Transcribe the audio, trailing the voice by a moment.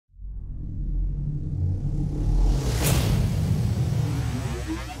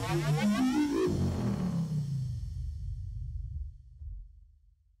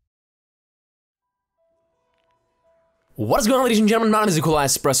What is going on, ladies and gentlemen? My name is Zipline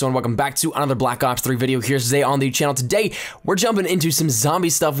Espresso, and welcome back to another Black Ops 3 video here today on the channel. Today, we're jumping into some zombie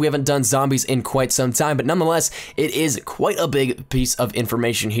stuff. We haven't done zombies in quite some time, but nonetheless, it is quite a big piece of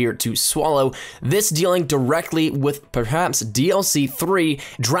information here to swallow. This dealing directly with perhaps DLC 3,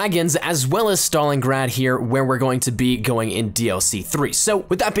 Dragons, as well as Stalingrad here, where we're going to be going in DLC 3. So,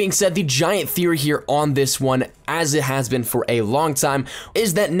 with that being said, the giant theory here on this one, as it has been for a long time,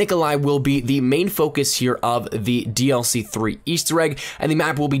 is that Nikolai will be the main focus here of the DLC 3 Easter egg, and the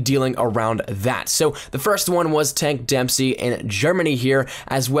map will be dealing around that. So the first one was Tank Dempsey in Germany here,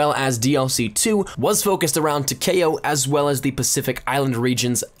 as well as DLC 2 was focused around Takeo, as well as the Pacific Island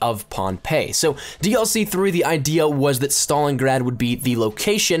regions of Pohnpei. So DLC 3, the idea was that Stalingrad would be the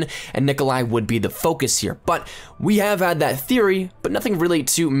location and Nikolai would be the focus here. But we have had that theory, but nothing really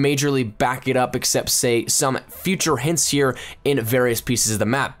to majorly back it up except, say, some future hints here in various pieces of the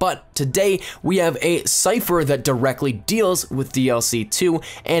map. But today we have a cipher that directly deals with DLC 2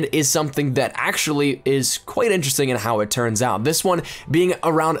 and is something that actually is quite interesting in how it turns out. This one being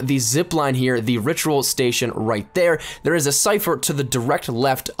around the zipline here, the ritual station right there. There is a cipher to the direct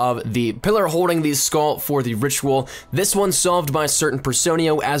left of the pillar holding the skull for the ritual. This one solved by certain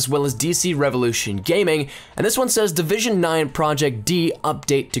Personio as well as DC Revolution Gaming, and this one says Division 9 Project D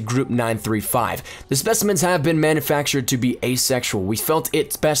update to Group 935. The specimens have been manufactured to be asexual. We felt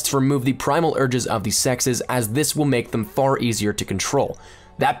it's best to remove the primal urges of the sexes, as this will make them far easier to control.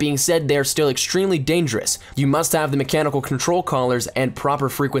 That being said, they are still extremely dangerous. You must have the mechanical control collars and proper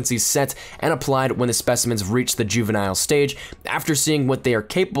frequencies set and applied when the specimens reach the juvenile stage. After seeing what they are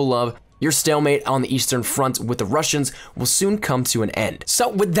capable of, your stalemate on the Eastern Front with the Russians will soon come to an end. So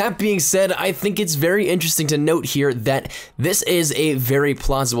with that being said, I think it's very interesting to note here that this is a very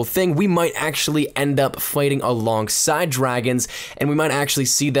plausible thing. We might actually end up fighting alongside dragons, and we might actually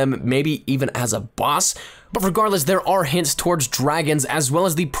see them maybe even as a boss. But regardless, there are hints towards dragons, as well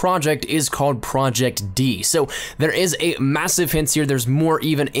as the project is called Project D. So there is a massive hint here. There's more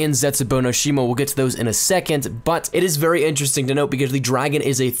even in Zetsubou no Shima. We'll get to those in a second, but it is very interesting to note because the dragon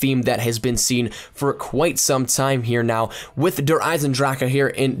is a theme that has been seen for quite some time here now. With Der Eisendrache here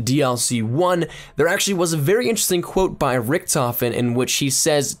in DLC 1, there actually was a very interesting quote by Richtofen in which he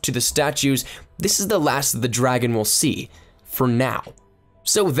says to the statues, "This is the last the dragon will see, for now."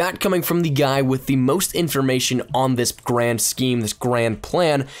 So that coming from the guy with the most information on this grand scheme, this grand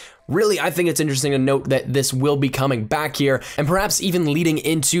plan, really, I think it's interesting to note that this will be coming back here and perhaps even leading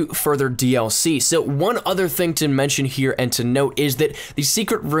into further DLC. So one other thing to mention here and to note is that the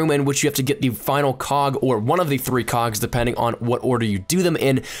secret room in which you have to get the final cog, or one of the 3 cogs depending on what order you do them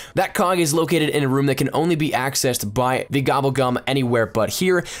in, that cog is located in a room that can only be accessed by the Gobblegum anywhere but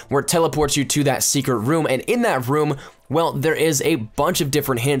here, where it teleports you to that secret room. And in that room, well, there is a bunch of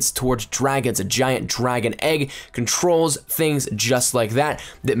different hints towards dragons, a giant dragon egg, controls, things just like that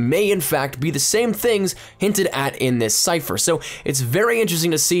may in fact be the same things hinted at in this cipher. So it's very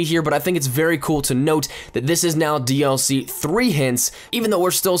interesting to see here, but I think it's very cool to note that this is now DLC 3 hints. Even though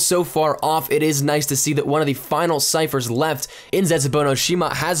we're still so far off, it is nice to see that one of the final ciphers left in Zetsubou no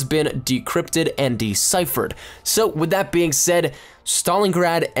Shima has been decrypted and deciphered. So with that being said,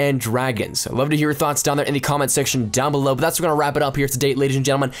 Stalingrad and dragons. I'd love to hear your thoughts down there in the comment section down below, but that's going to wrap it up here today, ladies and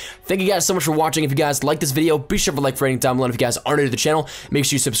gentlemen. Thank you guys so much for watching. If you guys like this video, be sure to like, rating down below. And if you guys are new to the channel, make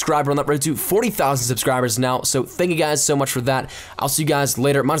sure you subscribe. We're on that road to 40,000 subscribers now, so thank you guys so much for that. I'll see you guys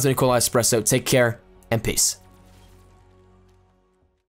later. My name is Zipline Espresso. Take care and peace.